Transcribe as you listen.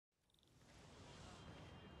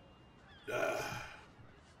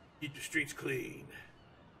Keep the streets clean.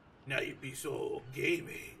 Now you be so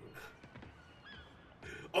gaming.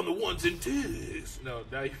 On the ones and twos. No,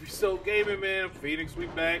 now you be so gaming, man. Phoenix, we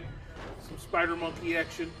back. Some spider monkey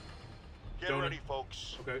action. Get ready,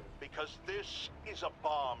 folks. Okay. Because this is a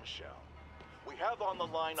bombshell. We have on the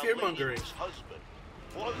line a lady whose husband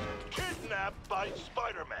was kidnapped by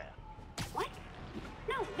Spider-Man. What?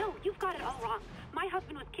 No, you've got it all wrong. My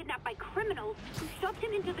husband was kidnapped by criminals who shoved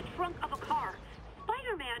him into the trunk of a car.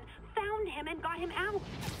 Spider-Man found him and got him out,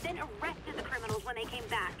 then arrested the criminals when they came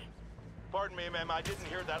back. Pardon me, ma'am, I didn't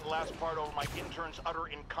hear that last part over my intern's utter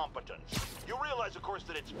incompetence. You realize, of course,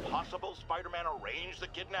 that it's possible Spider-Man arranged the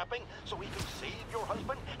kidnapping so he could save your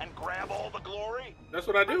husband and grab all the glory? That's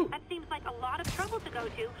what I do. That seems like a lot of trouble to go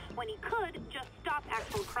to when he could just stop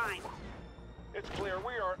actual crime. It's clear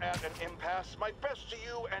we are at an impasse. My best to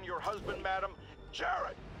you and your husband, madam.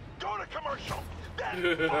 Jared, go to commercial,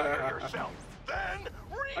 then fire yourself. Then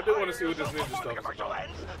I do want to see what this ninja stuff is about.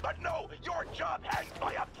 But no, your job hangs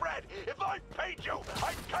by a thread. If I paid you,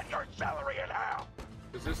 I'd cut your salary in half.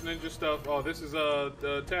 Is this ninja stuff? Oh, this is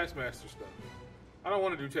the Taskmaster stuff. I don't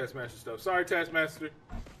want to do Taskmaster stuff. Sorry, Taskmaster.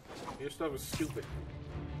 Your stuff is stupid.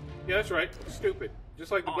 Yeah, that's right. Stupid.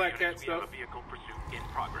 Just like the Black Cat stuff. Vehicle pursuit in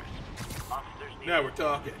progress. Now we're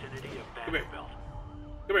talking. Come here.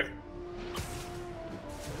 Come here.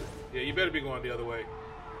 Yeah, you better be going the other way.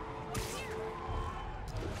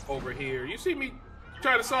 Over here. You see me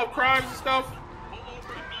trying to solve crimes and stuff? Pull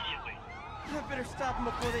over immediately. I better stop them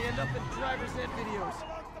before they end up in driver's ed videos.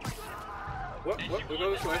 What? We'll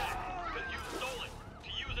go this way. Because you stole it. To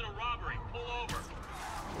use in a robbery. Pull over.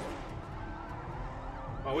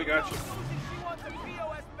 Oh, we got you. She wants the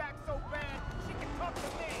POS back so bad, she can talk to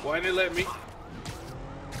me. Why didn't they let me?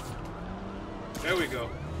 There we go.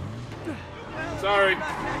 Sorry.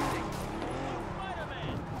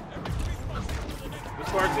 This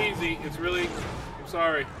part's easy. It's really... I'm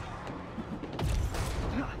sorry.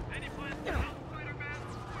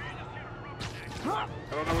 I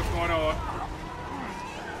don't know what's going on.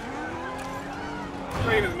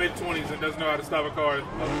 He's in his mid-20s and doesn't know how to stop a car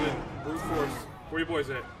other than brute force. Where your boys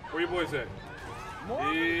at? Where your boys at?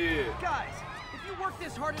 More? Yeah. Guys, if you worked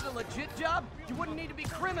this hard at a legit job, you wouldn't need to be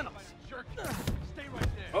criminals. Stay right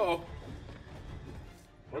there. Uh-oh.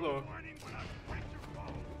 Hold on.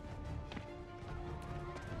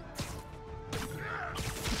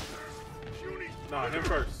 Nah, him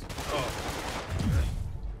first. Oh.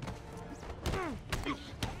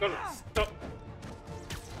 No, stop.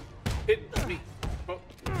 Hit me. Oh.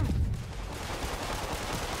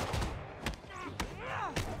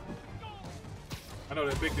 I know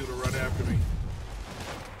that big dude will run after me.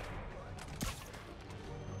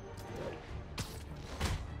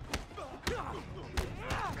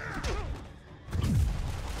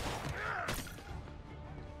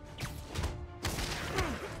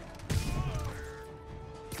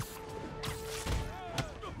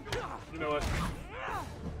 You know what?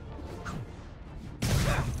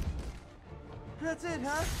 That's it,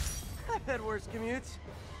 huh? I've had worse commutes.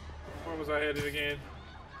 Where was I headed again?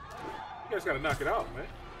 You guys gotta knock it out, man.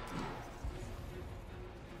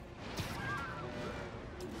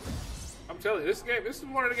 I'm telling you, this is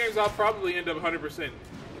one of the games I'll probably end up 100%.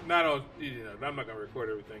 Not on, you know, I'm not gonna record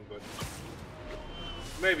everything, but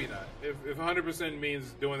maybe not. If 100%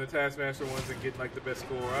 means doing the Taskmaster ones and getting like the best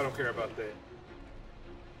score, I don't care about that.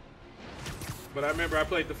 But I remember I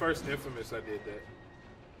played the first Infamous, I did that.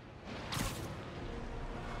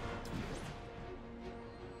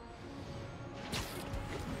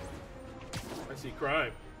 I see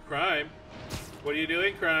crime. Crime? What are you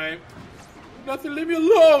doing, crime? Nothing, leave me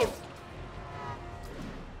alone!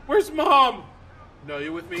 Where's Mom? No,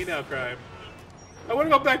 you're with me now, crime. I want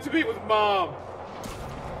to go back to be with Mom.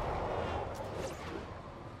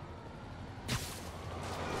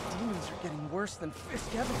 Demons are getting worse than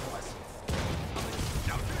Fisk ever was.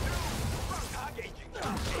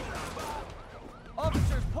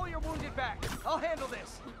 Officers, pull your wounded back. I'll handle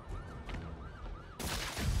this.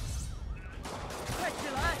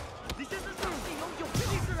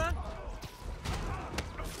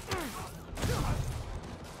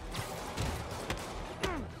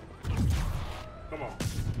 Come on.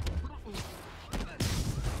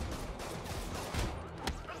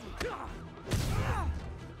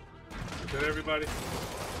 Is that everybody?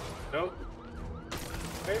 No?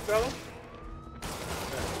 Hey, fella.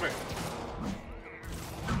 Yeah, come here.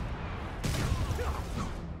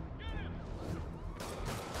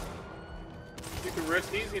 You can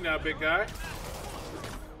rest easy now, big guy.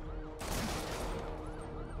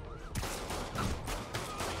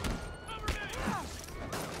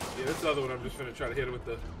 Yeah, this other one I'm just gonna try to hit it with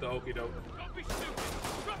the okey doke. Don't be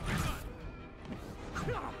stupid.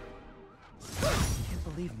 Can't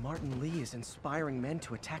believe Martin Lee is inspiring men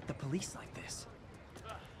to attack the police like this.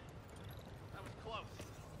 That was close.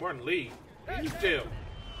 Martin Lee? He's in jail.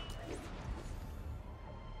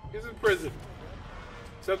 He's in prison.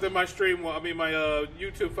 Something my stream, my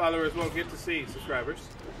YouTube followers won't get to see, subscribers.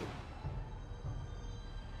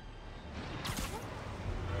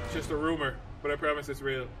 It's just a rumor, but I promise it's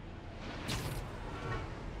real.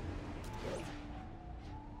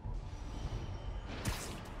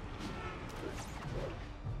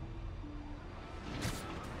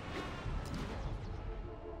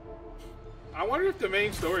 I wonder if the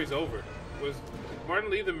main story's over. Was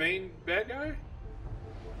Martin Lee the main bad guy?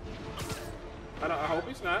 I hope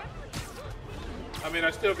he's not. I mean,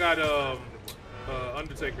 I still got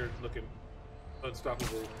Undertaker looking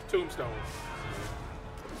unstoppable. Tombstone.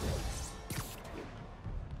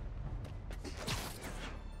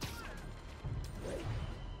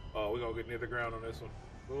 Oh, we're gonna get near the ground on this one.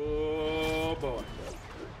 Oh boy.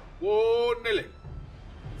 Whoa, Nelly.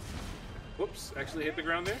 Whoops, actually hit the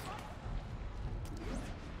ground there.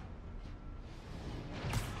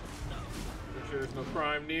 Make sure there's no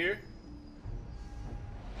crime near.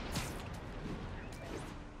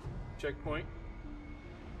 Checkpoint.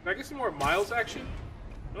 Can I get some more Miles action?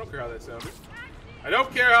 I don't care how that sounded. I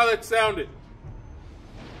don't care how that sounded.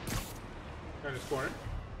 Turn this corner.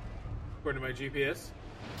 According to my GPS.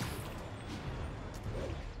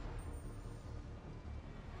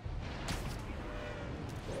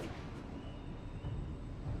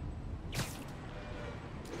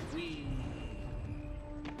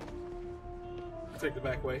 Take the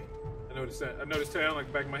back way. I noticed town like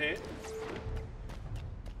the back of my hand.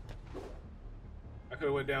 I could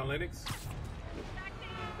have went down Lennox.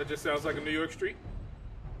 That just sounds like a New York street.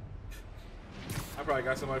 I probably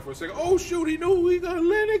got somebody for a second. Oh shoot, he knew we got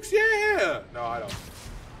Lennox, yeah! No, I don't.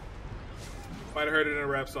 Might have heard it in a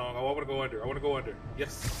rap song. Oh, I want to go under. I want to go under.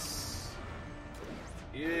 Yes.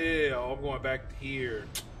 Yeah, oh, I'm going back here.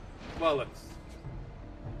 Bollocks.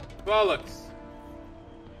 Bollocks.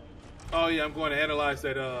 Oh yeah, I'm going to analyze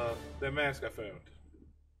that that mask I found.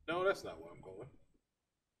 No, that's not where I'm going.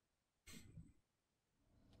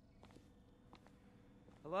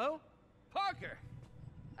 Hello? Parker!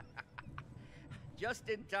 Just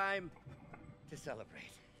in time to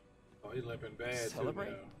celebrate. Oh, he's limping bad. Celebrate?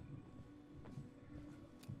 Too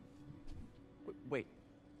now. Wait.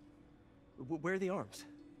 Where are the arms?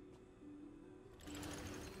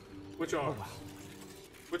 Which arms? Oh, wow.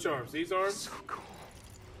 Which arms? These arms? So cool.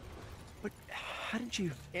 But how did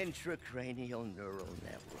you... Intracranial neural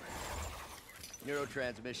network.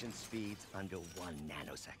 Neurotransmission speeds under 1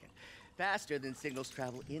 nanosecond. Faster than signals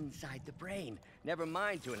travel inside the brain. Never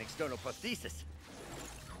mind to an external prosthesis.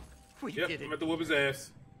 We Yep, did it. I'm at the whoop his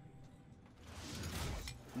ass.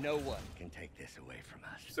 No one can take this away from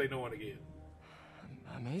us. Say no one again.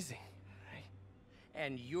 Amazing.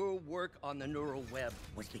 And your work on the neural web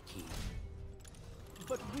was the key.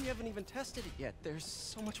 But we haven't even tested it yet. There's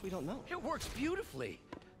so much we don't know. It works beautifully.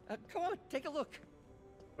 Come on, take a look.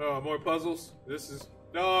 Oh, more puzzles. This is...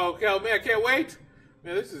 No, Cal, man, I can't wait.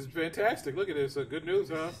 Man, this is fantastic. Look at this. Good news,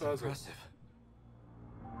 huh? Puzzle. Impressive.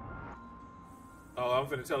 Oh, I'm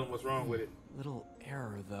finna tell him what's wrong with it. Little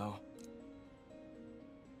error, though.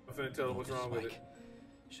 I'm finna tell him what's wrong with it.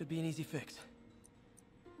 Should be an easy fix.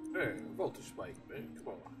 Hey, voltage spike, man. Come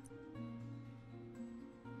on.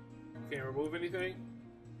 Can't remove anything?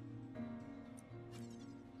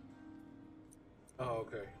 Oh,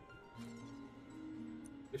 okay.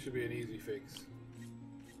 This should be an easy fix.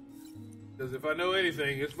 Because if I know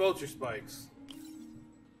anything, it's vulture spikes.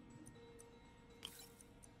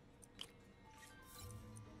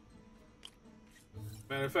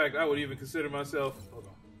 Matter of fact, I would even consider myself, hold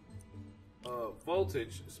on,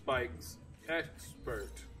 voltage spikes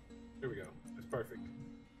expert. Here we go. That's perfect.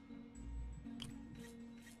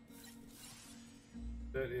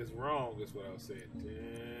 That is wrong, is what I was saying.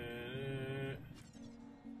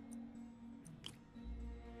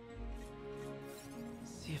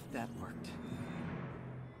 See if that worked.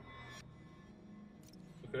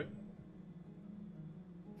 Okay.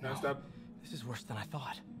 Trying to stop. This is worse than I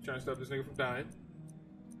thought. Trying to stop this nigga from dying.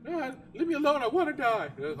 God, leave me alone. I want to die.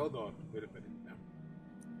 Hold on. Wait a minute now.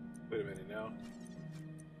 Wait a minute now.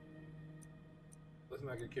 Let's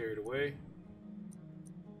not get carried away.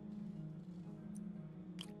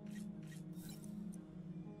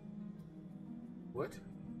 What?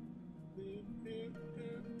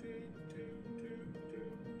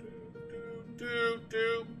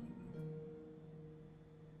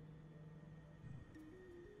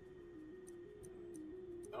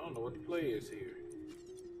 I don't know what the play is here.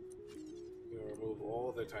 We'll remove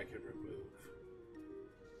all that I can remove.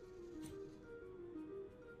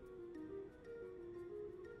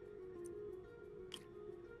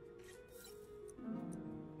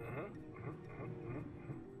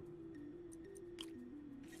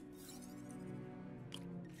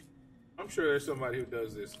 I'm sure there's somebody who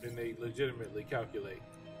does this and they legitimately calculate.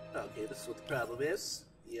 Okay, this is what the problem is.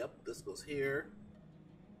 Yep, this goes here.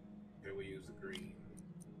 Here we use the green.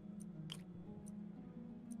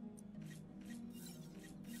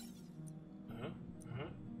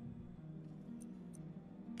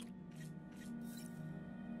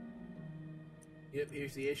 Yep,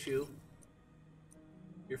 here's the issue.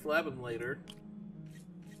 Your flabulator.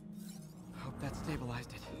 Hope that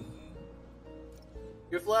stabilized it.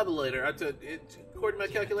 Your flabulator. According to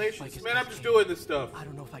my calculations, like man, I'm just doing this stuff. I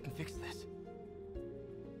don't know if I can fix this.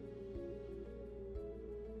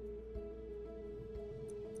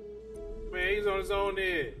 Man, he's on his own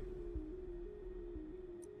there.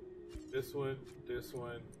 This one, this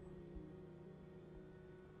one.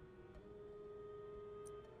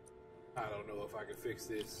 I don't know if I can fix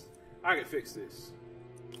this. I can fix this.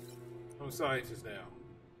 I'm a scientist now,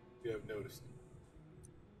 if you haven't noticed.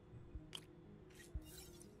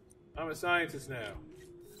 I'm a scientist now.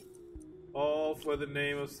 All for the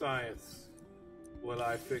name of science will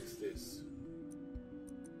I fix this.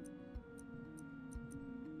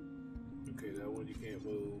 Okay, that one you can't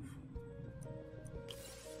move.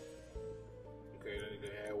 Okay, I need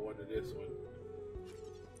to add one to this one.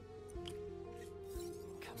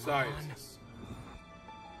 Science.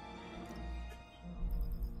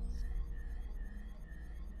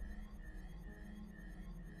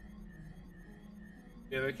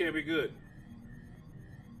 Yeah, that can't be good.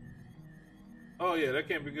 Oh yeah, that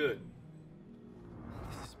can't be good.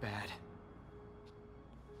 This is bad.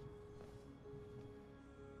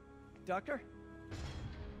 Doctor?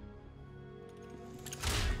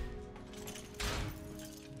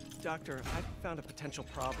 Doctor, I found a potential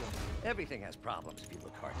problem. Everything has problems if you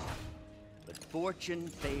look hard enough. But fortune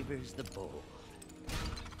favors the bold.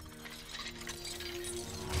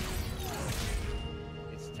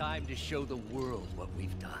 It's time to show the world what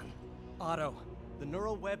we've done. Otto, the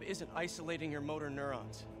neural web isn't isolating your motor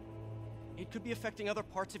neurons. It could be affecting other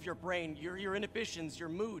parts of your brain, your inhibitions, your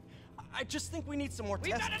mood. I just think we need some more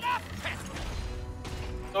testing. We've done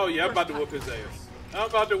enough! Oh yeah, I'm about to whoop his ass. I'm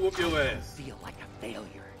about to whoop your ass. I feel like a failure.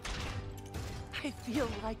 I feel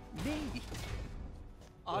like me.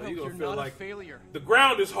 Otto, you're you're gonna feel not like a failure. The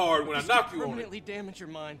ground is hard when This I knock could you on it. permanently damage your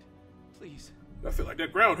mind. Please. I feel like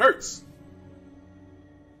that ground hurts.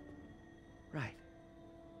 Right.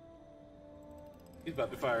 He's about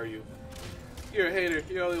to fire you. You're a hater.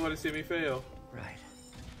 You only want to see me fail. Right.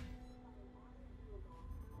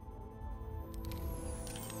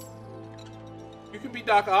 You can be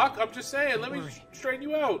Doc Ock. I'm just saying. Don't Let me worry. straighten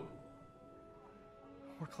you out.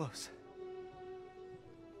 We're close.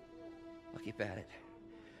 I'll keep at it.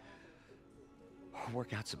 I'll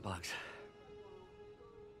work out some bugs.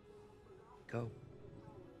 Go.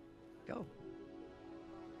 Go.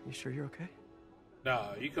 You sure you're okay?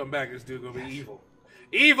 Nah, you come back, this dude gonna be evil.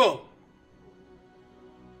 Evil!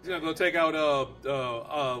 He's gonna go take out,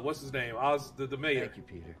 what's his name? Oz, the mayor. Thank you,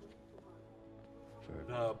 Peter.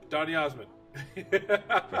 For Donny Osmond.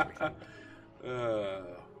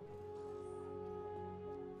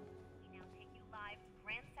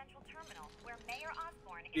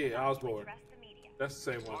 everything. Yeah, Osborne. That's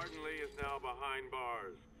the same one. Martin Lee is now behind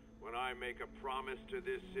bars. When I make a promise to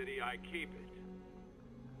this city, I keep it.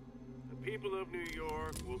 The people of New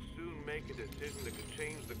York will soon make a decision that could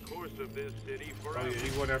change the course of this city Oh forever. yeah,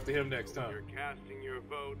 you going after him next When time. you're casting your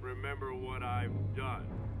vote, remember what I've done.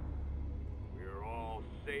 We're all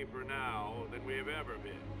safer now than we have ever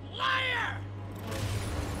been. Liar!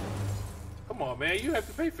 Come on, man, you have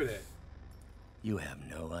to pay for that. You have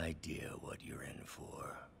no idea what you're in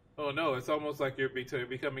for. Oh no, it's almost like you're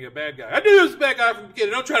becoming a bad guy. I knew he was a bad guy from the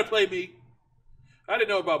beginning. Don't try to play me. I didn't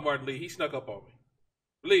know about Martin Lee. He snuck up on me.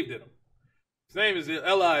 Believed in him. His name is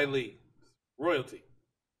Eli Lee. Royalty.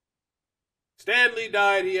 Stan Lee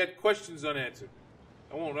died. He had questions unanswered.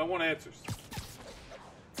 I want answers.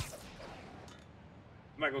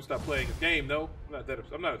 I'm not gonna stop playing his game though.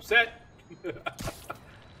 I'm not upset.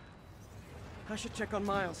 I should check on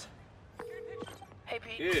Miles. Hey,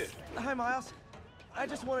 Pete. Yeah. Hi, Miles. I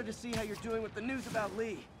just wanted to see how you're doing with the news about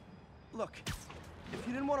Lee. Look, if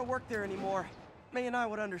you didn't want to work there anymore, May and I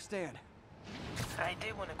would understand. I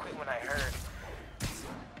did want to quit when I heard.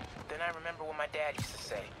 Then I remember what my dad used to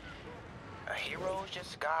say. A hero is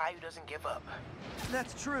just a guy who doesn't give up.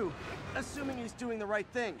 That's true, assuming he's doing the right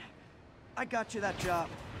thing. I got you that job.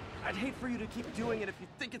 I'd hate for you to keep doing it if you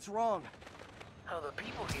think it's wrong. Oh, the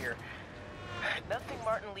people here. Nothing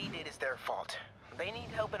Martin Lee did is their fault. They need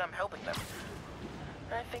help and I'm helping them.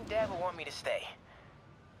 I think Dad will want me to stay.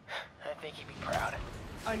 I think he'd be proud.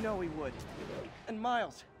 I know he would. And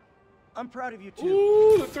Miles, I'm proud of you too.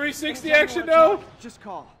 Ooh, the 360 Anytime you action wanna though. talk, just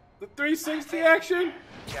call. The 360 action?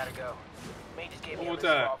 Gotta go. May just gave me One a more list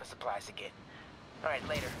of time. all the supplies to get. Alright,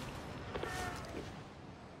 later.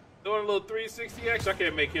 Doing a little 360 action. I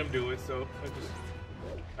can't make him do it, so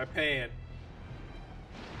I pan.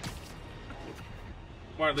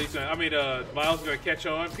 Martin Lee's Miles is gonna catch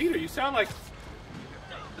on. Peter, you sound like,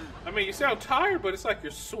 you sound tired, but it's like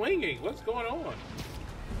you're swinging. What's going on?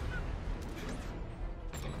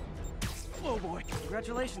 Oh boy.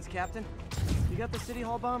 Congratulations, Captain. You got the City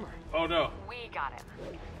Hall bomber. Oh no. We got him.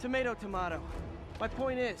 Tomato, tomato. My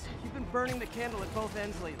point is, you've been burning the candle at both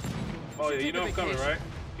ends lately. Oh yeah, you know I'm coming, right?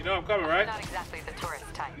 You know I'm coming, right? Not exactly the tourist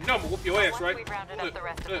type. You know I'm gonna whoop your ass, Once right? we've rounded up the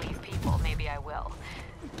rest of these people, maybe I will.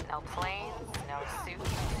 No planes, no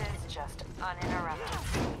suitcases, just uninterrupted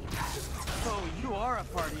sleep. Oh, you are a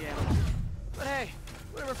party animal. But hey,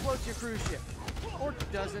 whatever floats your cruise ship. Or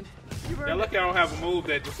doesn't. You've Now earned lucky it. I don't have a move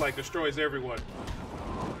that just like destroys everyone.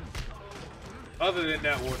 Other than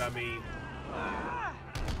that one, I mean.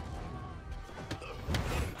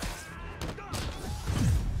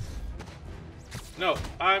 No,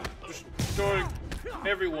 I'm destroying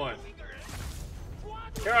everyone.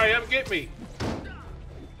 Here I am, get me.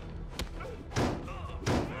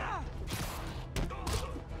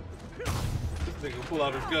 This nigga will pull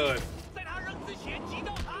out his gun.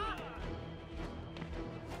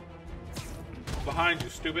 Behind you,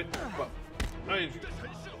 stupid. Behind you.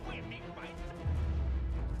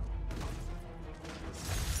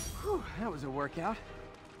 Whew, that was a workout.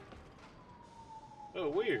 Oh,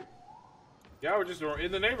 weird. Y'all were just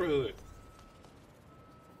in the neighborhood.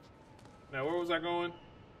 Now, where was I going?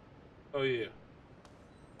 Oh, yeah.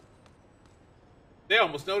 They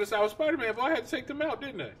almost noticed I was Spider-Man, but I had to take them out,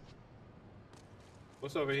 didn't I?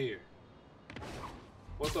 What's over here?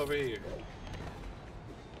 What's over here?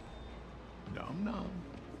 Nom nom.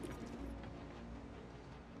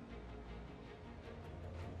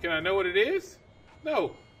 Can I know what it is?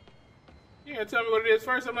 No. You gotta tell me what it is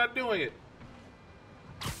first. I'm not doing it.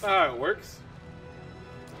 That's not how it works.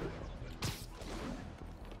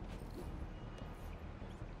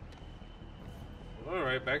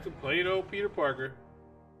 Alright, back to plain old Peter Parker.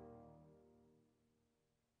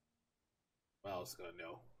 Miles gonna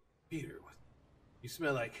know. Peter, you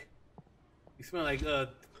smell like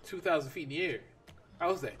 2,000 feet in the air.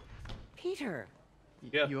 How's that? Peter.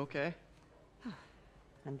 Yeah. You okay?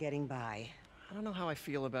 I'm getting by. I don't know how I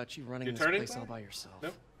feel about you running You're this turning place all back? by yourself.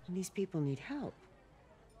 No? And these people need help.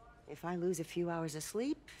 If I lose a few hours of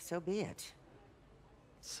sleep, so be it.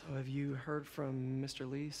 So have you heard from Mr.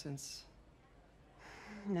 Lee since?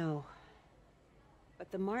 No.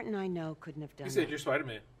 But the Martin I know couldn't have done He said that. you're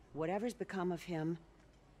Spider-Man. Whatever's become of him,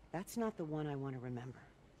 that's not the one I want to remember.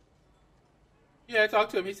 Yeah, I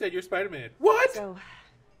talked to him. He said you're Spider-Man. What? So,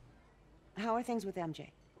 how are things with MJ?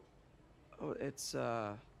 Oh, it's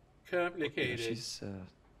Complicated. she's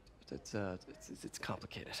it's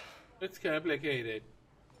complicated. It's complicated.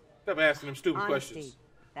 Stop asking them stupid Honesty. questions.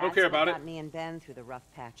 That's Don't care about what got it. me and Ben through the rough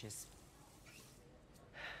patches.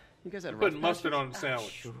 You guys had You're rough putting mustard patches? on the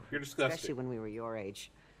sandwich. Sure. You're Especially disgusting. when we were your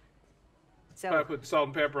age. So, Probably put salt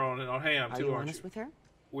and pepper on ham are too, you aren't honest you? with her?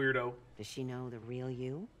 Weirdo. Does she know the real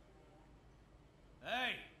you?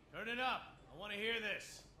 Hey, turn it up. I want to hear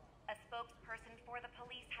this. A spokesperson for the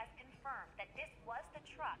police has confirmed that this was the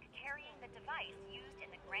truck carrying the device used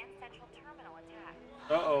in the Grand Central Terminal attack.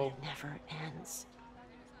 Uh-oh. Never ends.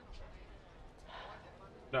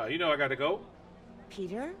 No, you know I gotta go.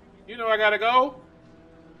 Peter? You know I gotta go.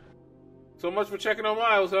 So much for checking on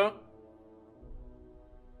Miles, huh?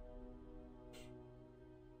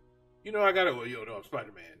 You know I gotta. Well, you know I'm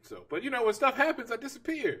Spider-Man. So, but you know when stuff happens, I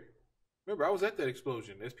disappear. Remember, I was at that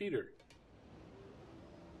explosion as Peter.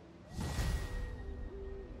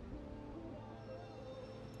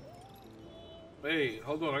 Hey,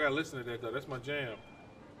 hold on. I gotta listen to that though. That's my jam.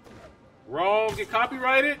 Wrong. Get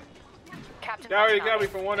copyrighted. Captain They already Watanabe, got me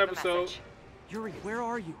from one leave a episode. message. Yuri, where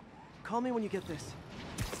are you? Call me when you get this.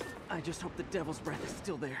 I just hope the Devil's Breath is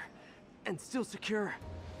still there. And still secure.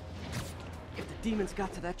 If the demons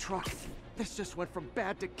got to that truck, this just went from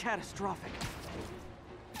bad to catastrophic.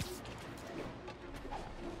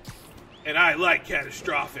 And I like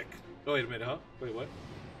catastrophic. Oh, wait a minute, huh? Wait, what?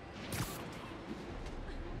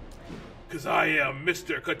 Because I am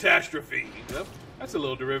Mr. Catastrophe. Yep. That's a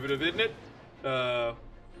little derivative, isn't it?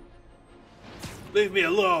 Leave me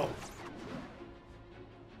alone.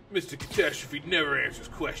 Mr. Catastrophe never answers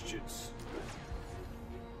questions.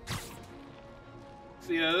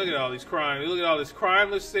 See, look at all these crime. Look at all these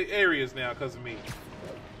crimeless areas now because of me.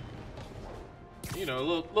 You know,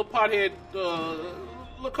 little pothead,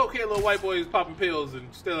 little cokehead, little white boys popping pills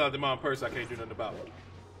and stealing out their mom's purse. I can't do nothing about.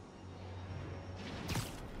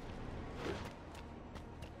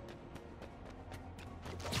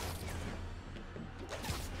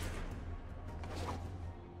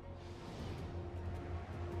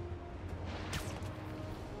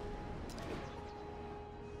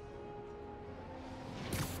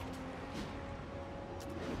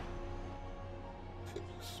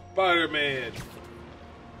 Spider-Man.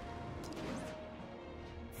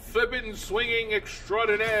 Flippin' swinging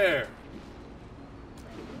extraordinaire.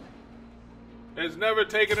 Has never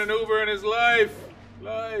taken an Uber in his life.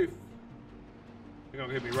 They're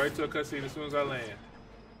gonna hit me right to a cutscene as soon as I land.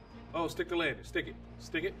 Oh, stick the landing. Stick it.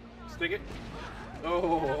 Stick it. Stick it.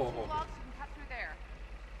 Oh.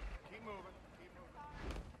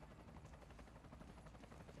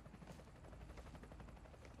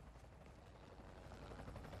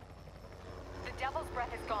 The Devil's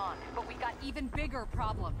Breath is gone, but we got even bigger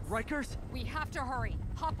problems. Rikers? We have to hurry.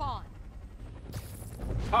 Hop on.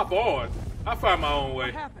 Hop on. I'll find my own way.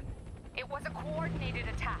 What happened? It was a coordinated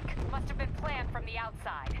attack. Must have been planned from the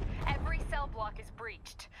outside. Every cell block is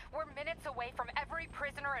breached. We're minutes away from every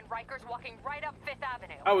prisoner and Rikers walking right up Fifth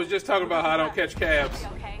Avenue. I was just talking about how I don't catch cabs.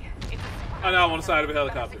 Okay. I'm now on the side of a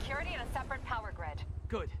helicopter. Security and a separate power grid.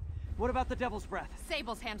 Good. What about the Devil's Breath?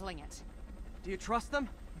 Sable's handling it. Do you trust them?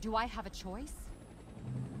 Do I have a choice?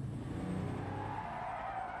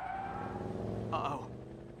 Uh-oh.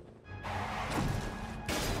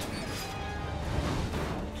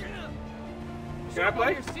 Can I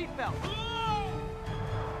play? Your seatbelt.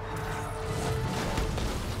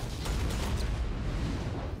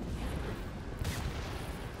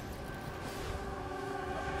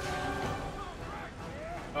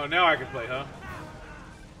 Oh, now I can play, huh?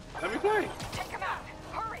 Let me play. Take him out.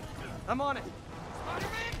 Hurry. I'm on it.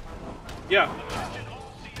 Yeah.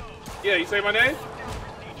 Yeah, you say my name?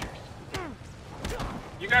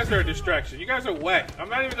 You guys are a distraction. You guys are whack. I'm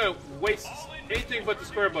not even gonna waste anything but the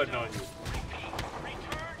square button on you.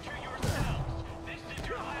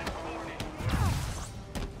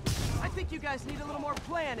 I think you guys need a little more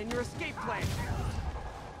plan in your escape plan.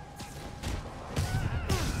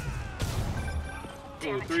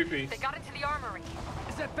 Damn it. Three-piece. They got into the armory.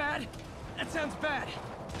 Is that bad? That sounds bad.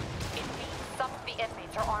 It means some of the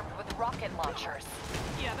inmates are armed with rocket launchers.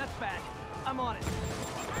 Yeah, that's bad. I'm on it.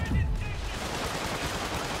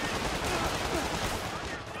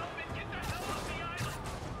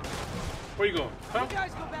 Where you going? Huh? You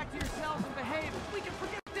guys go back to your cells and behave. We can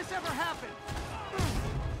forget this ever happened.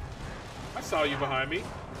 I saw you behind me.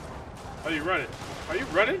 Are you running? Are you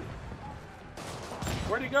running?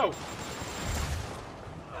 Where'd he go?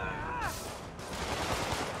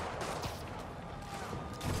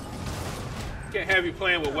 Can't have you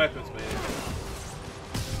playing with weapons, man.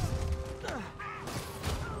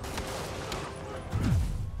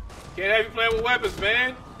 Can't have you playing with weapons,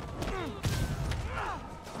 man.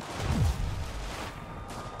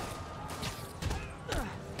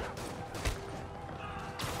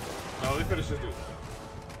 No, let me finish this dude.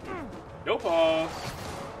 No pause.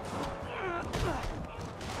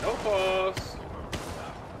 No pause.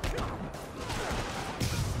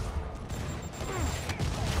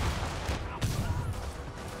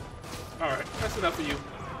 Alright, that's enough of you.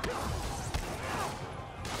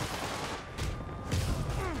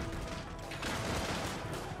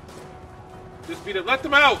 Just beat it. Let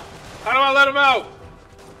them out! How do I let them out?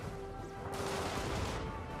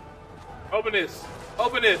 Open this.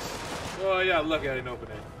 Open this. Oh, yeah, lucky I didn't open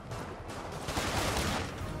it.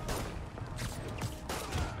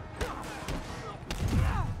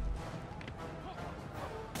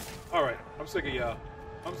 Alright, I'm sick of y'all.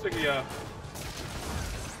 I'm sick of y'all.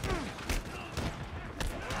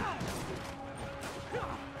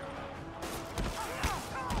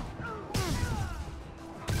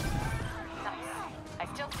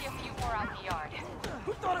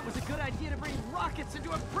 Who thought it was a good idea to bring rockets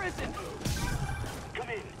into a prison? Come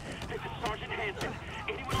in. This is Sergeant Hansen.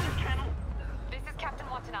 Anyone on this channel? This is Captain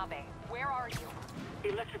Watanabe. Where are you?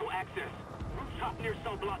 Electrical access. Rooftop near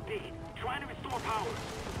cell block D. Trying to restore power.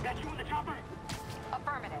 That you in the chopper?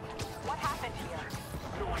 Affirmative. What happened here?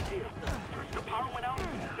 No idea. First the power went out,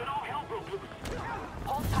 then all hell broke loose.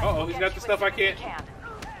 Hold tight. Uh-oh, he's got the stuff I can't.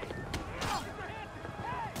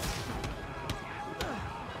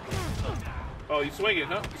 Oh, you swinging,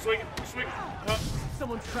 huh? You swinging, huh?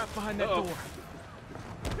 Someone's trapped behind that door.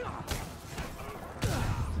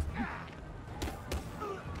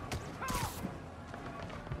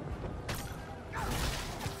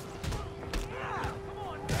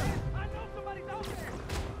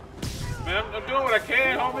 Man, I'm doing what I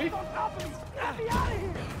can, homie.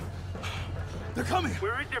 They're coming.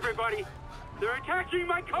 Where is everybody? They're attacking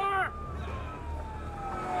my car.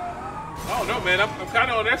 Oh no, man, I'm kind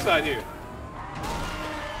of on that side here.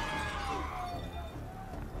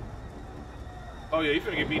 Oh yeah, you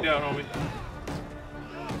finna get beat down, homie.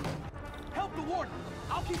 Help the warden.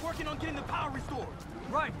 I'll keep working on getting the power restored.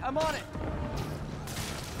 Right, I'm on it.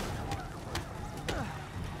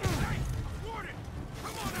 Warden,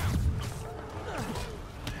 come on out.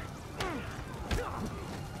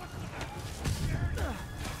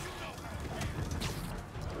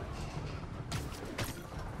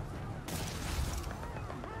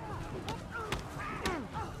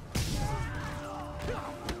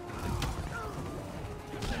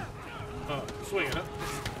 swinging, huh?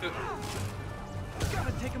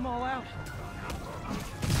 Gotta take them all out.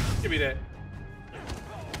 Give me that.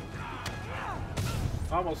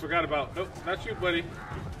 I almost forgot about. Nope, not you, buddy.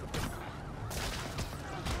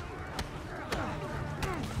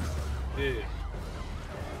 Yeah.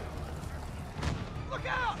 Look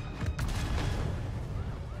out!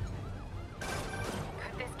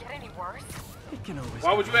 Could this get any worse? It can always.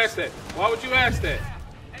 Why would you ask that? Why would you ask that?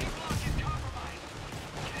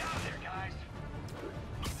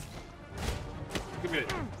 Give me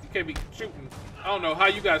that. You can't be shooting. I don't know how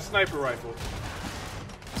you got a sniper rifle.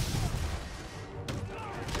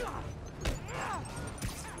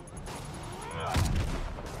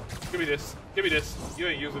 Give me this. Give me this. You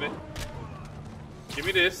ain't using it. Give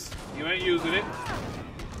me this. You ain't using it.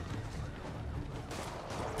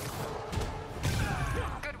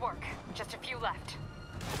 Good work. Just a few left.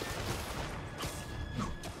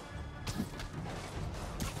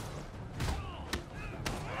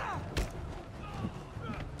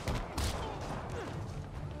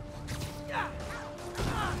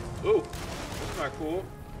 Ooh, that's not cool.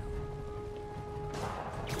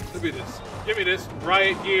 Look at this. Give me this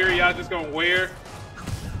riot gear y'all just gonna wear.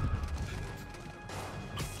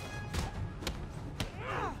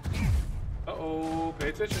 Uh-oh, pay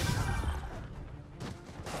attention.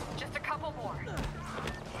 Just a couple more.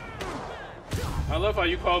 I love how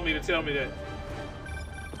you called me to tell me that.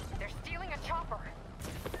 They're stealing a chopper.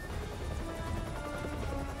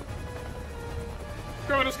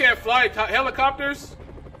 Criminals can't fly helicopters.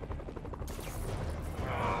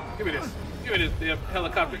 Give me this. Give me this damn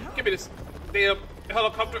helicopter. Give me this damn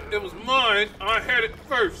helicopter. It was mine. I had it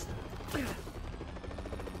first.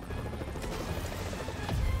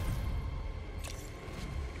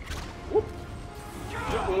 Whoop.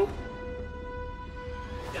 Whoop, whoop.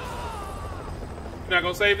 You're not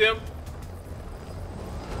gonna save them?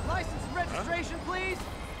 License and registration, please.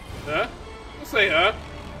 Huh? Don't say huh.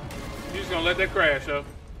 You just gonna let that crash, huh?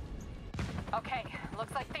 Okay,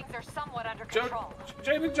 looks like things are somewhat under control.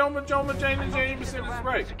 Jaden Jameson was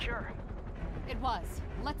right. Secure. It was.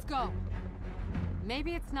 Let's go.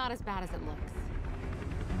 Maybe it's not as bad as it looks.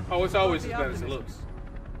 Oh, it's always as bad as it looks.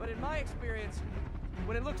 But in my experience,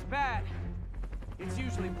 when it looks bad, it's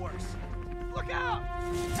usually worse. Look out!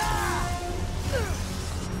 Ah!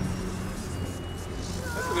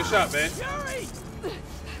 That's a good shot, man. Yuri!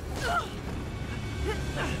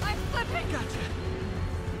 I'm slipping! Gotcha.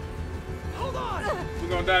 Hold on! We're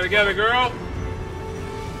gonna die together, girl.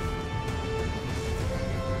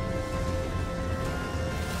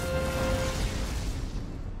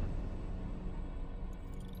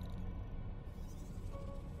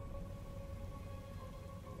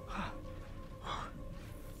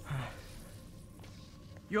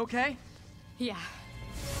 You okay? Yeah.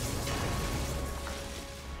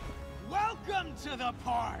 Welcome to the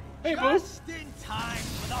party. Hey, boo. Just in time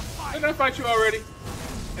for the fight. Didn't I fight you already?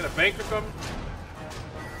 In a bank or something?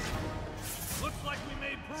 Looks like we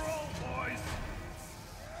made parole, boys.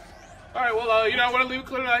 Alright, well, you know, I want to leave a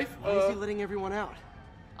clear knife. Why is he letting everyone out?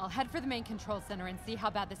 I'll head for the main control center and see how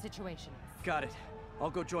bad the situation is. Got it. I'll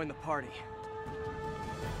go join the party.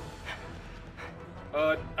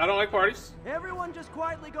 I don't like parties. Everyone just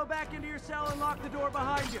quietly go back into your cell and lock the door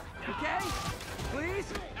behind you, okay? Please?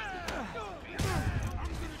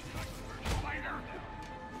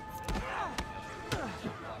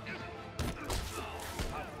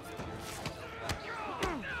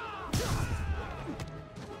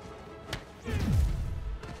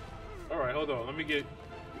 Alright, hold on. Let me...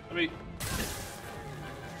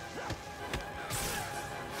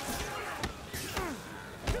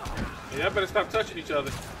 Yeah, I better stop touching each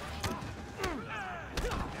other.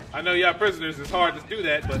 I know y'all prisoners, it's hard to do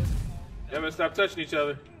that, but y'all better stop touching each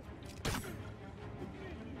other.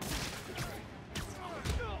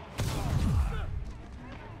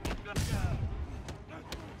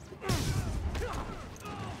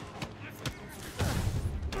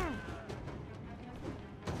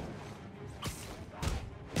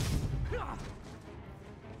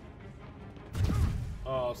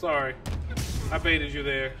 Oh, sorry. I baited you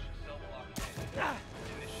there.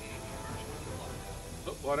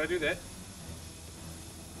 Oh, why'd I do that?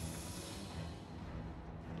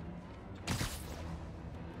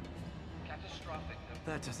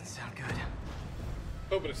 That doesn't sound good.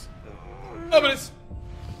 Open this. Open this!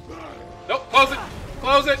 Nope, close it!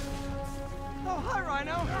 Close it! Oh, hi,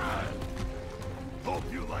 Rhino! Hope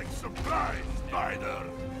you like surprise, Spider.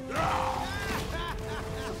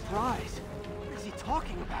 Surprise? What is he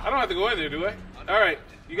talking about? I don't have to go in there, do I? Alright,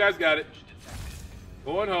 you guys got it.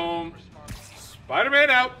 Going home. Spider-Man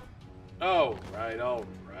out! Oh, right, all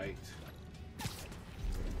right.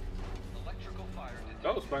 Electrical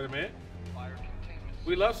Oh, Spider-Man.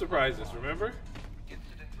 We love surprises, remember?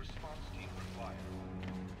 Incident response team required.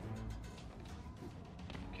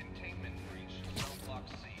 Containment breach, cell block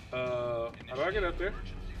C. How do I get up there?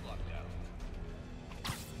 Emergency lockdown.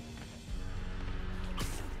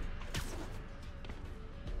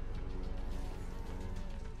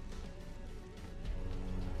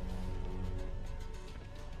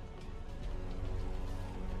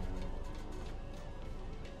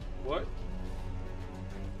 What?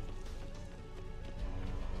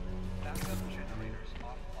 Backup generators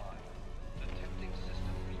offline. Attempting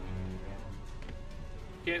system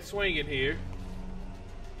reboot. Can't swing in here.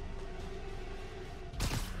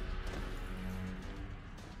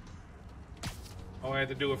 Oh, I had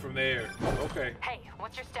to do it from there. Okay. Hey,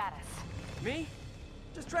 what's your status? Me?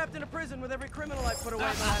 Just trapped in a prison with every criminal I put away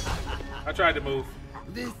last. I tried to move.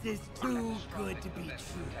 This is too good to be true.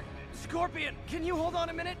 Scorpion, can you hold on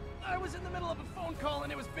a minute? I was in the middle of a phone call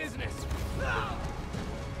and it was business.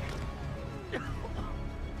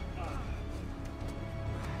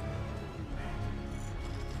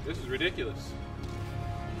 This is ridiculous.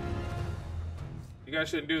 You guys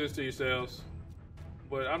shouldn't do this to yourselves.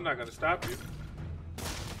 But I'm not gonna stop you.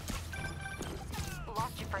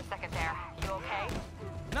 Lost you for a second there. You okay?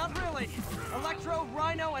 Not really. Electro,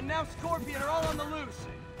 Rhino, and now Scorpion are all on the loose.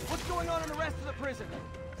 What's going on in the rest of the prison?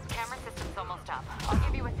 Camera system's almost up. I'll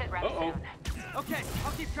give you a sit rep soon. Okay,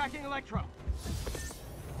 I'll keep tracking Electro.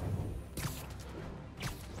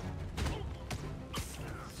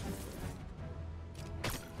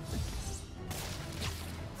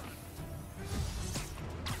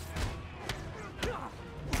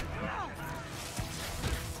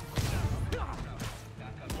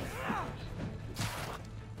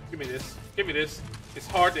 Give me this. Give me this. It's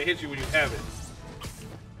hard to hit you when you have it.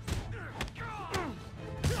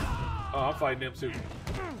 Oh, I'm fighting them too.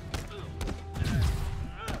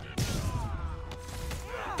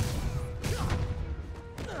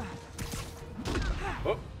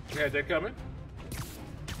 Oh, you had that coming.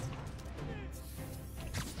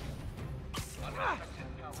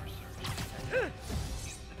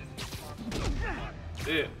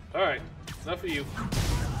 Yeah, alright. Enough of you.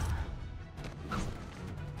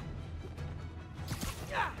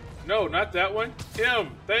 No, not that one.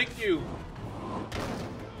 Him. Thank you.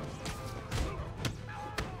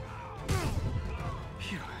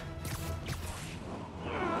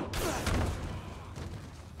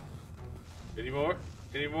 Any more?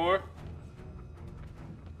 Any more?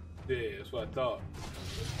 Yeah, that's what I thought.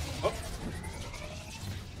 Oh.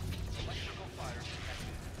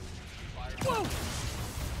 Whoa!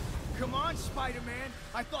 Come on, Spider-Man.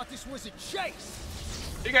 I thought this was a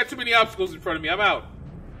chase. You got too many obstacles in front of me. I'm out.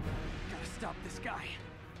 Gotta stop this guy.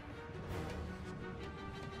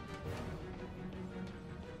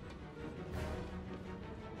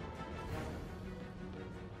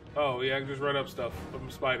 Oh, yeah, I can just run up stuff. I'm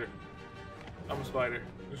a spider. I'm a spider.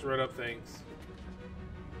 Just run up things.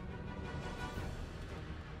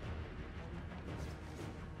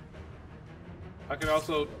 I can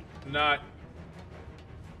also not...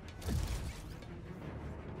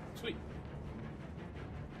 Sweet.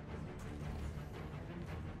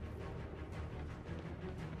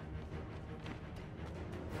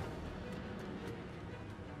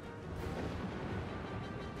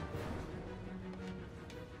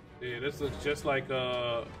 Yeah, this looks just like,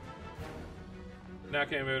 now I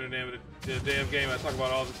can't remember the name of the damn game I talk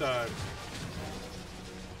about all the time.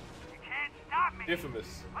 You can't stop me.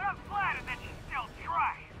 Infamous. But I'm flattered that you still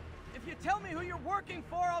try. If you tell me who you're working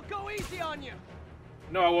for, I'll go easy on you.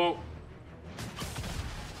 No, I won't.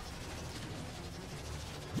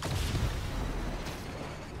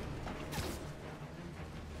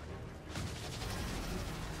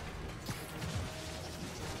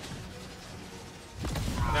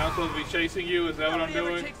 Now I'm supposed to be chasing you? Is that what I'm Nobody ever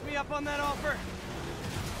doing? takes me up on that offer.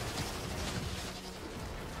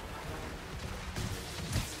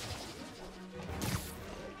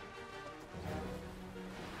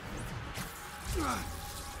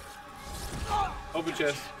 Open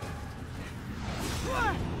chest.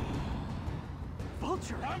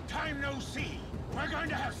 Vulture! Long time no see. We're going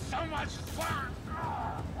to have so much fun.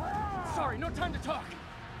 Sorry, no time to talk.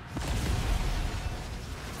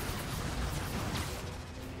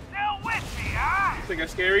 Still with me, huh? You think I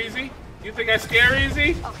scare easy? You think I scare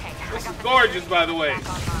easy? Okay. This is gorgeous, by the way.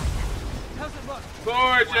 How's it look?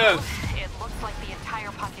 Gorgeous. Well, it looks like the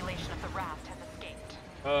entire population of the raft has escaped.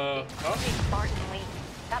 Oh. Martin Lee.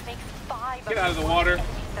 That makes 5 Get out of the water.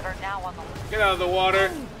 enemies that are now on the loose. Get out of the water.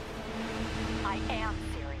 I am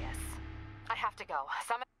serious. I have to go.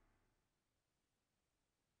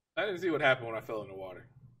 I didn't see what happened when I fell in the water.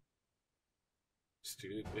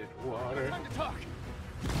 Stupid water. Time to talk.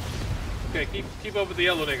 Okay, keep up with the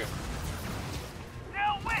yellow nigga.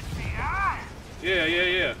 Still with me, huh?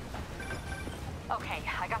 Yeah. Okay,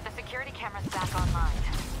 I got the security cameras back online.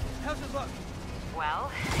 How's it look?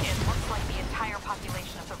 Well, it looks like the entire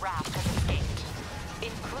population of the raft has escaped,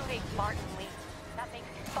 including Martin Lee. That makes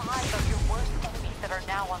 5 of your worst enemies that are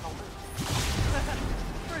now on the loose.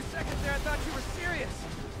 For a second there, I thought you were serious.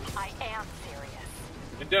 I am serious.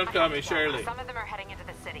 And don't call me Shirley. Some of them are heading into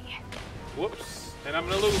the city. Whoops. And I'm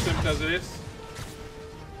gonna lose him because of this.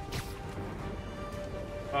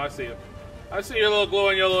 Oh, I see him. I see your little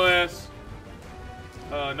glowing yellow ass.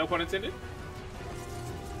 No pun intended.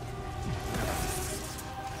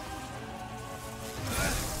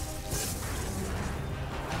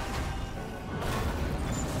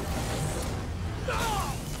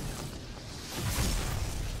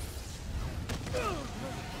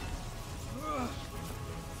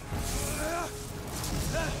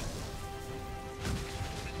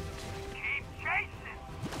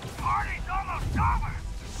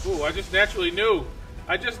 Ooh, I just naturally knew.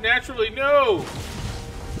 I didn't naturally know.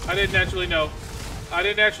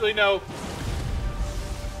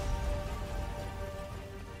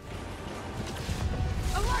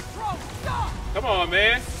 Electro, stop! Come on,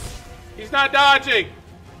 man. He's not dodging.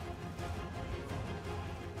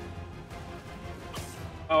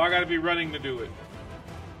 Oh, I gotta be running to do it.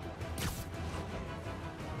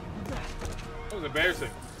 That was embarrassing.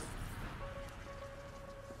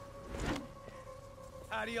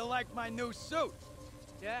 How do you like my new suit?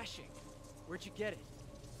 Dashing. Where'd you get it?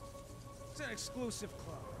 It's an exclusive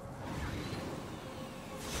club.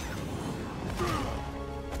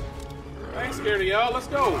 I ain't scared of y'all. Let's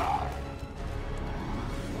go.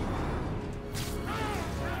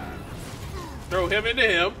 Throw him into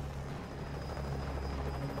him.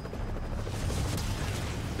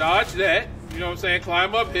 Dodge that. You know what I'm saying?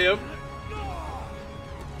 Climb up him.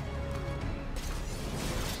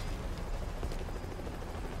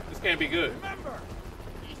 This can't be good. Remember,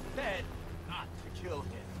 he said not to kill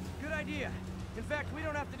him. Good idea. In fact, we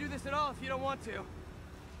don't have to do this at all if you don't want to.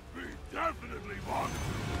 We definitely want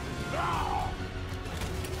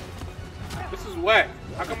This is whack.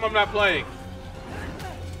 How come I'm not playing?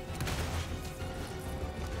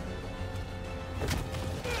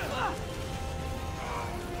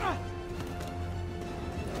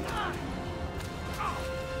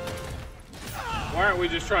 Why aren't we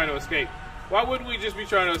just trying to escape? Why wouldn't we just be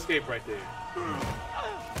trying to escape right there?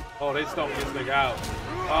 Oh, they stomped this nigga out.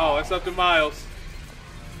 Oh, that's up to Miles.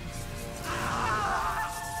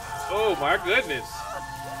 Oh my goodness.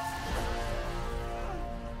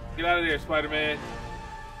 Get out of there, Spider-Man.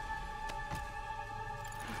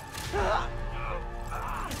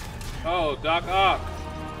 Oh, Doc Ock.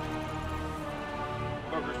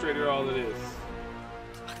 Orchestrated all of this.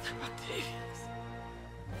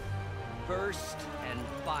 First and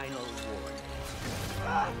final warning.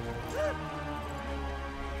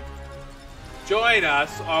 Join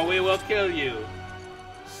us or we will kill you.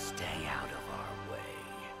 Stay out of our way.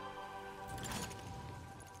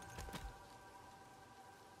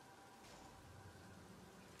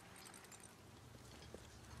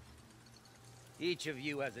 Each of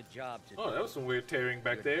you has a job to do. Oh, that was some weird tearing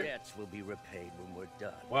back there. Your debts will be repaid when we're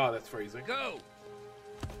done. Wow, that's freezing. Go!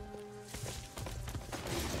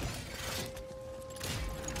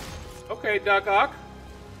 Okay, Doc Ock.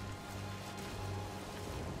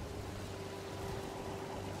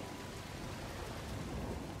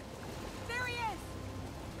 There he is!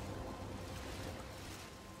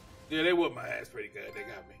 Yeah, they whooped my ass pretty good. They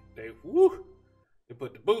got me. They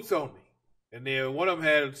put the boots on me. And then one of them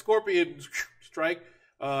had a scorpion strike.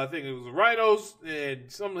 I think it was rhinos,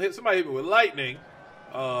 and somebody hit me with lightning.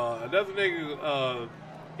 Another nigga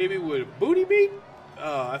hit me with a booty beat.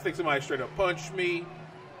 I think somebody straight up punched me.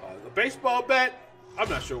 A baseball bat. I'm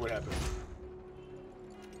not sure what happened.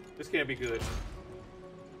 This can't be good.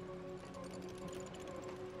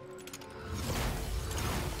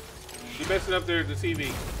 You're messing up there at the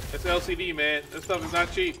TV. That's LCD, man. That stuff is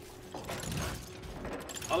not cheap.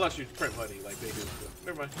 Unless you print money like they do. So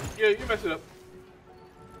never mind. Yeah, you mess it up.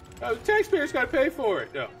 The taxpayers got to pay for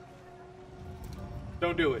it. No.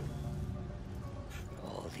 Don't do it.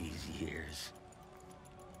 All these years.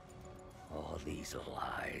 All these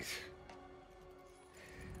lies.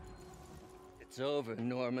 It's over,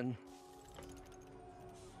 Norman.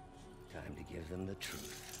 Time to give them the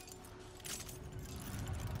truth.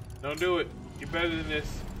 Don't do it. You're better than this.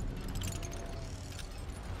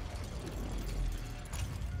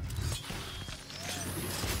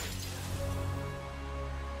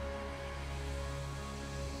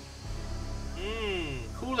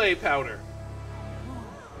 Kool-Aid powder.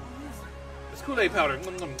 It's Kool-Aid powder.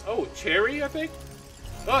 Oh, cherry, I think?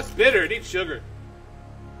 Oh, it's bitter. It needs sugar.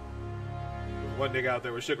 There's one nigga out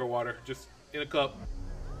there with sugar water, just in a cup.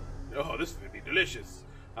 Oh, this is gonna be delicious.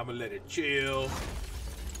 I'm gonna let it chill.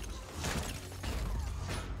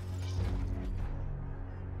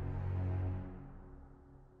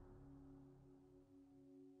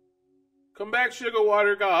 Come back, sugar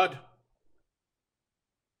water god.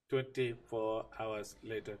 24 hours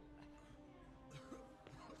later.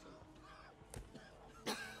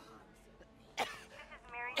 This is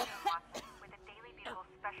Mary Jane Watson with a Daily Bugle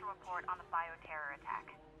special report on the bioterror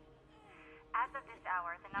attack. As of this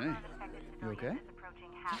hour, the number of affected civilians is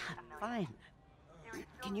approaching half a million. Fine. There is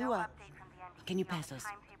still Can you, no update from the NBC can you on pass the those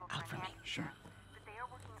timetable out for an me? anti-terror, Sure. but they are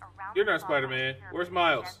working around You're the not clock Spider-Man. to ensure Where's that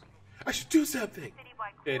Miles? the I should do something.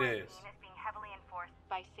 citywide It quarantine is. being heavily enforced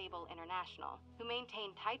by Sable International, who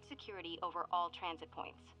maintain tight security over all transit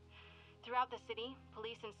points. Throughout the city,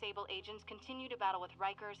 police and Sable agents continue to battle with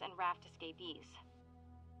Rikers and raft escapees.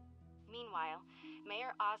 Meanwhile,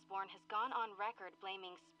 Mayor Osborn has gone on record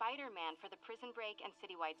blaming Spider-Man for the prison break and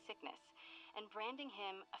citywide sickness, and branding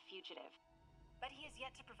him a fugitive. But he has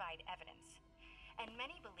yet to provide evidence, and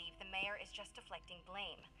many believe the mayor is just deflecting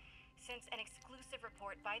blame, since an exclusive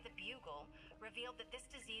report by the Bugle revealed that this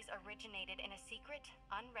disease originated in a secret,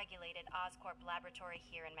 unregulated Oscorp laboratory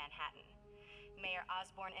here in Manhattan. Mayor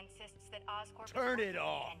Osborn insists that Oscorp Turn is it working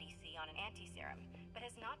off. with the NDC on an anti-serum, but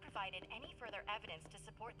has not provided any further evidence to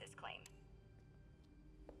support this claim.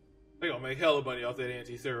 They gonna make hella money off that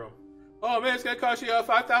anti-serum. Oh man, it's gonna cost you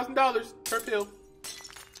 $5,000 per pill.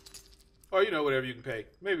 Or, you know, whatever you can pay.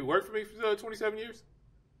 Maybe work for me for 27 years.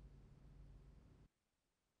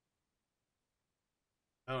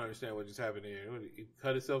 I don't understand what just happened here. What, he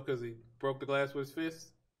cut himself because he broke the glass with his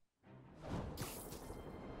fist?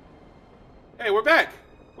 Hey, we're back!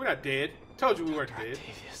 We're not dead. Told you we weren't dead.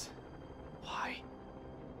 Octavius. Why?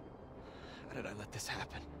 How did I let this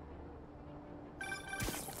happen?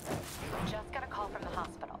 Just got a call from the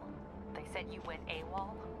hospital. They said you went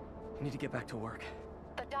AWOL. I need to get back to work.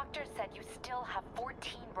 The doctor said you still have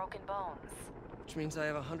 14 broken bones. Which means I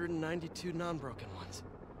have 192 non-broken ones.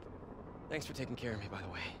 Thanks for taking care of me, by the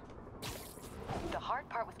way. The hard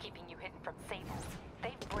part was keeping you hidden from Sables.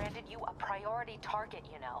 They've branded you a priority target,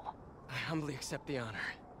 you know. I humbly accept the honor.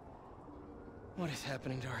 What is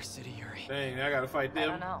happening to our city, Yuri? Dang, I gotta fight I them.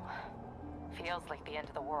 don't know. Feels like the end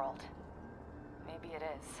of the world. Maybe it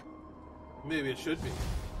is. Maybe it should be.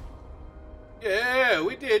 Yeah,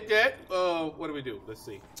 we did that. What do we do? Let's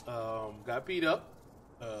see. Got beat up.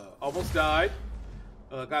 Almost died.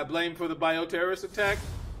 Got blamed for the bioterrorist attack.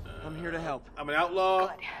 I'm here to help. I'm an outlaw.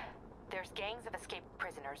 Good. There's gangs of escaped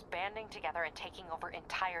prisoners banding together and taking over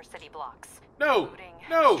entire city blocks. No, Looting,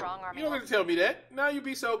 no, strong army you don't have to tell me that. Now you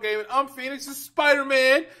be so gaming. I'm Phoenix, it's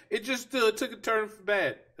Spider-Man. It just took a turn for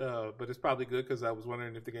bad. But it's probably good because I was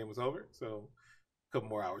wondering if the game was over. So a couple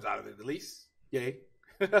more hours out of it at least. Yay.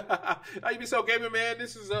 Now you be so gaming, man.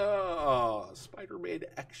 This is Spider-Man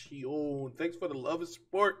Action. Thanks for the love and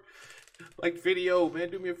support. Like the video,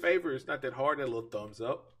 man. Do me a favor. It's not that hard. That little thumbs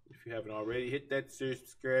up. If you haven't already, hit that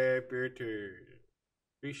subscribe button.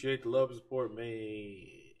 Appreciate the love and support, man.